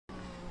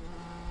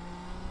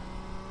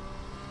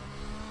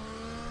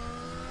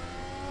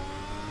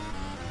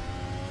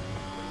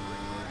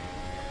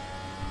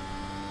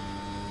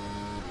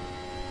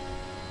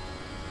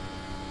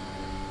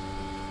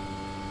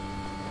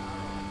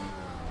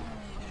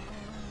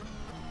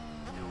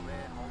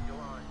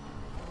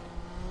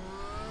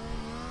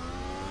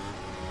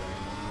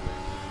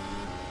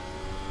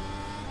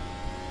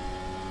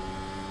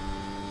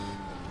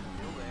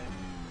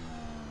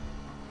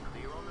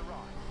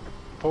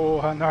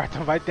Porra,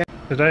 Norton, vai ter...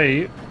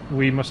 Today,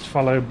 we must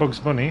follow Bugs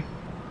Bunny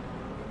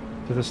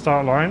to the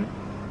start line.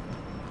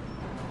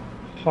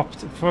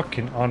 Hopped,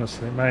 fucking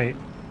honestly, mate.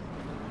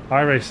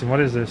 iRacing, what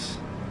is this?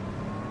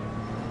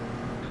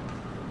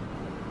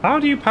 How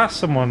do you pass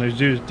someone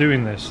who's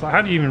doing this? Like,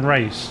 how do you even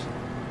race?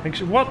 Like,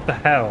 what the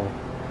hell?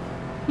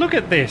 Look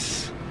at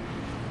this!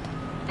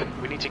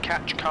 We need to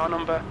catch car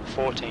number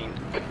 14.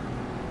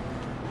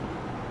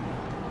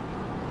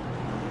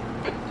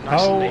 Nice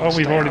Oh,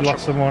 we've already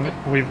lost someone.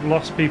 We've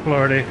lost people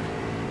already.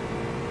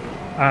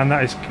 And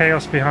that is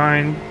chaos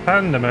behind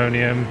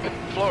pandemonium.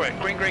 Floor it,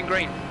 green, green,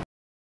 green.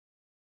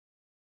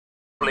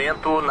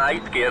 Lento na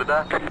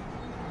esquerda.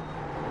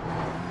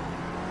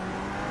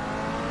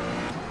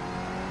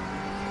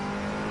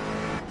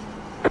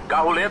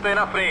 Carro lento aí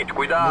na frente,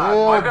 cuidado.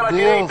 Meu Vai pela Deus,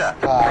 direita.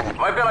 cara.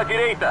 Vai pela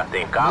direita.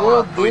 Tem carro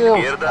Meu na sua Deus,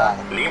 esquerda.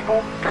 cara. Limpo.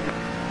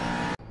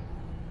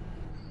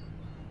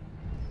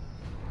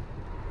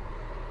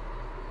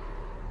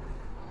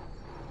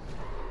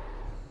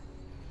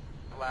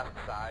 Left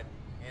side,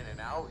 in and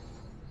out.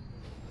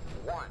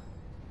 One.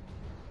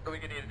 So we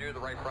need to do the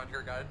right front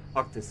here, guys.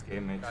 Fuck this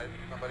game, mate. Guys,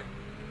 somebody.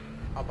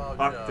 How about,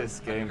 Fuck this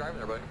game. driving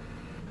there, buddy?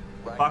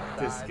 Right Fuck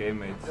this side. game,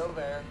 mate. Still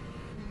there.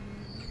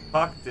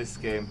 Fuck this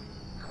game.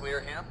 Clear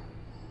him.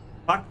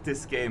 Fuck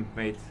this game,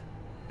 mate.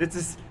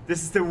 This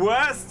is the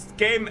worst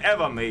game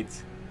ever,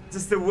 mate.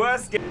 This is the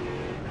worst game.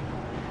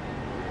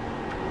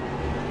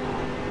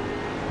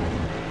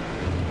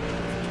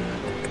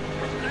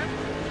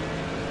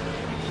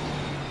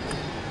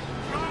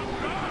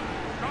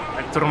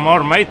 Two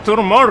more, mate, two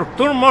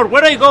more.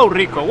 Where I go,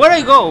 Rico? Where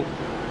I go?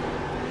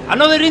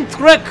 Another int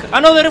wreck,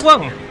 another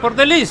one for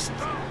the list.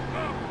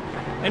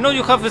 I know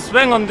you have a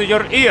Sven under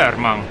your ear,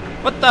 man.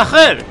 What the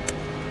hell?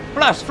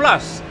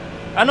 Flash.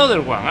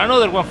 Another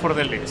one for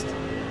the list.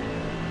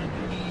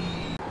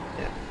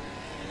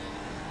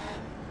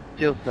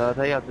 Still sad,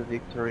 I had the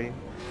victory.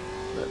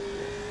 But...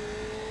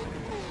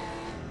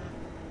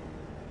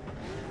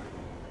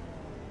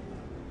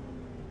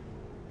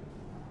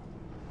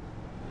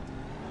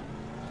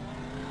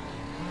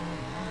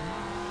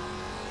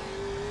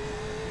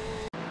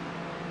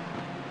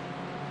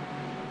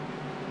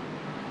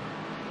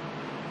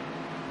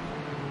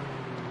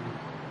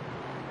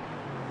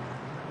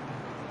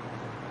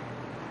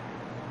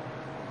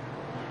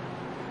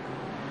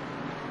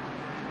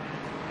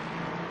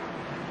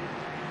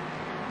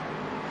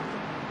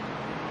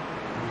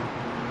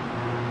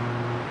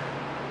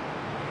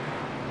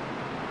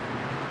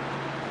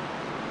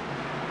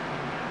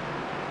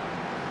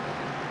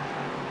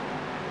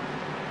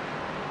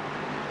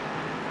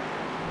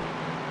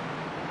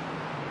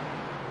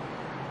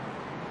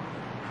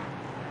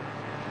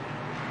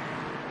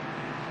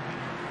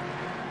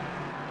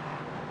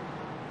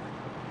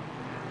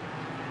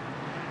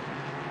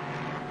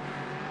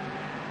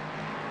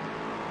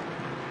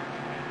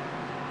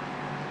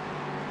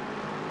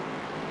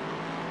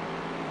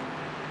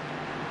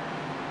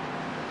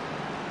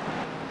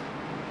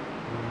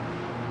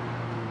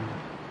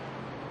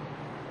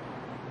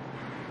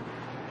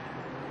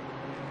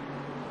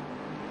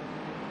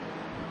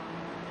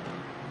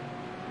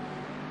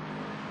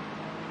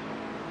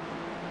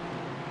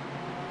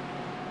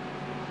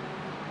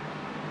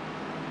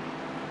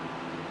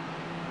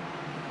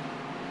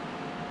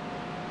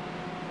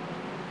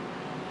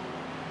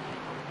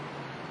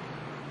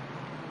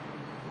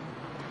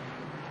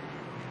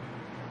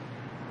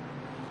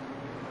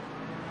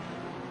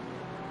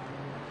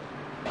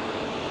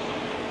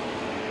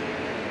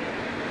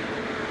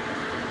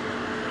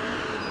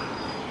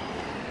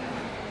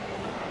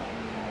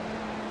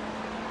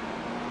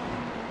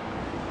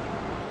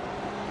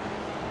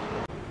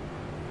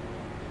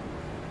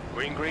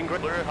 Green,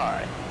 clear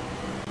high.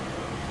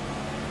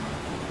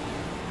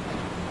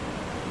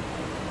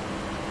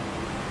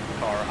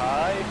 Car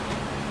high.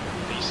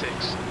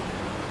 V6.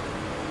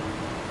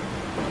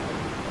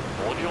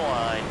 Hold your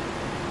line.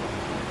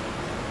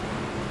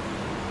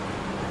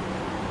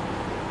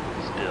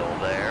 Still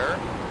there.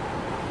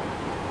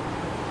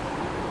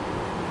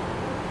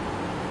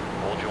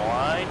 Hold your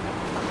line.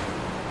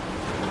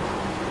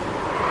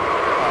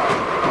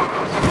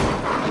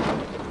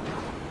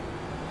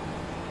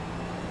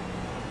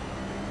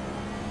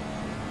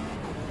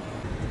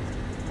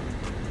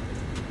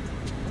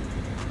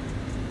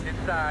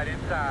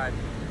 Inside.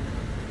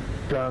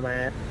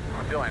 Dumbass.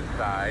 Still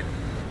inside.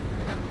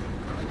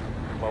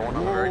 Slowing on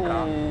the very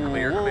top.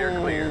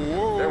 Clear.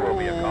 There will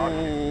be a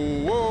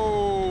caution.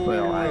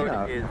 Well, I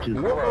got just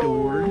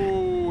steward.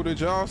 Whoa, did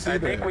y'all see I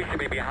that? think we should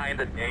be behind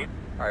the gate.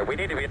 Alright, we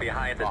need to be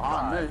behind the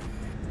spot.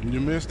 You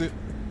missed it?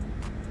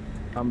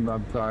 I'm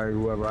sorry,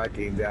 whoever I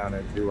came down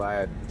into, I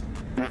had...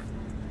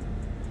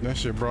 That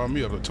shit brought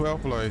me up to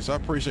 12th place. I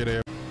appreciate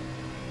it.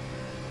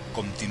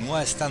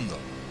 Continúa estando.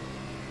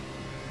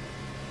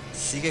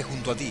 Sigue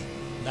junto a ti,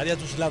 nadie a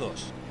tus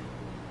lados.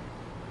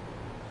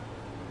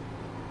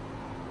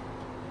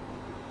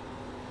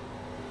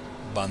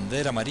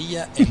 Bandera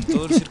amarilla en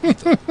todo el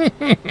circuito.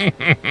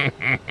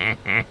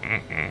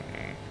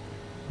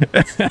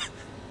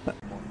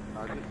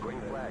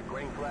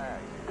 Green flag.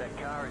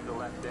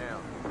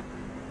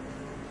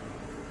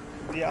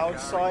 the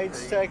outside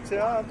stacked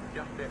up.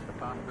 Just set the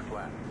fastest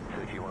lap.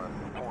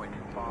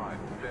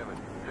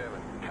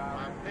 31.577.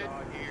 Car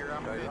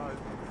inside. Go low.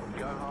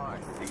 Go high.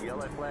 The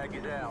yellow flag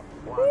is out.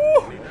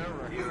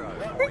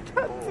 1.0. We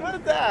got through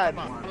that.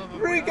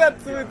 We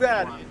got through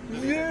that.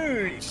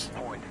 Huge.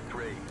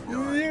 3.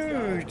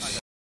 Huge.